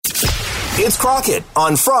It's Crockett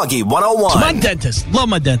on Froggy 101. So my dentist, love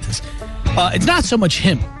my dentist. It's not so much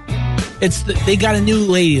him. It's they got a new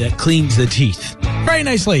lady that cleans the teeth. Very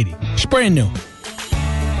nice lady. She's brand new.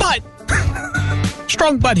 But,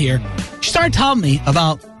 strong butt here, she started telling me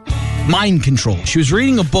about mind control. She was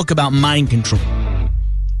reading a book about mind control,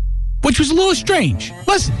 which was a little strange.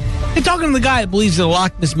 Listen, you're talking to the guy that believes in the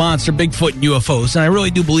Loch Ness Monster, Bigfoot, and UFOs, and I really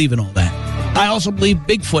do believe in all that. I also believe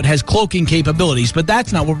Bigfoot has cloaking capabilities, but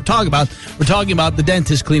that's not what we're talking about. We're talking about the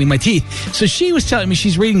dentist cleaning my teeth. So she was telling me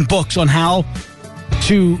she's reading books on how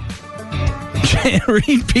to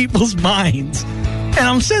read people's minds. And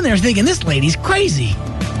I'm sitting there thinking, this lady's crazy.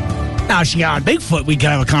 Now, if she got on Bigfoot, we could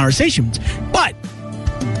have a conversation. But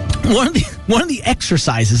one of the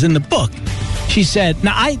exercises in the book, she said,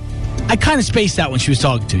 now I kind of spaced out when she was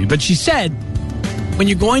talking to me, but she said, when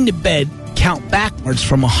you're going to bed, count backwards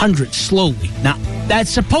from 100 slowly. Now, that's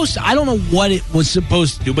supposed to, I don't know what it was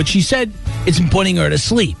supposed to do, but she said it's been putting her to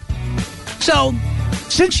sleep. So,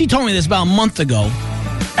 since she told me this about a month ago,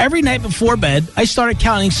 every night before bed, I started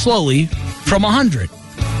counting slowly from 100,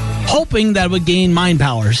 hoping that it would gain mind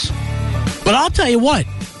powers. But I'll tell you what,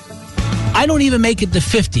 I don't even make it to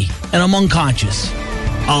 50, and I'm unconscious.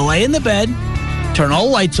 I'll lay in the bed, turn all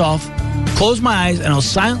the lights off, close my eyes, and I'll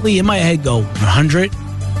silently in my head go 100,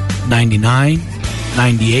 99,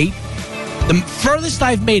 98. The furthest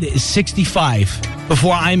I've made it is 65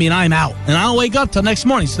 before I'm out. And I'll wake up till next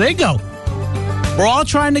morning. So there you go. We're all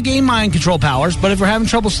trying to gain mind control powers, but if we're having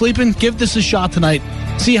trouble sleeping, give this a shot tonight.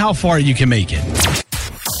 See how far you can make it.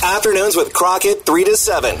 Afternoons with Crockett, 3 to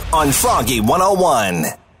 7 on Froggy 101.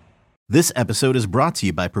 This episode is brought to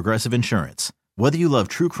you by Progressive Insurance. Whether you love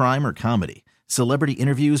true crime or comedy, celebrity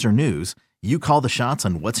interviews or news, you call the shots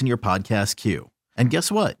on what's in your podcast queue. And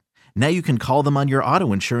guess what? Now you can call them on your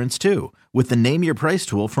auto insurance too with the Name Your Price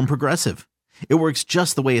tool from Progressive. It works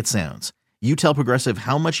just the way it sounds. You tell Progressive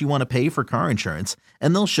how much you want to pay for car insurance,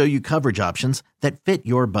 and they'll show you coverage options that fit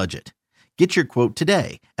your budget. Get your quote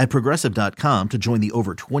today at Progressive.com to join the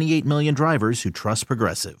over 28 million drivers who trust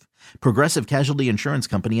Progressive. Progressive Casualty Insurance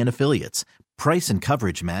Company and Affiliates. Price and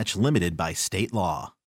coverage match limited by state law.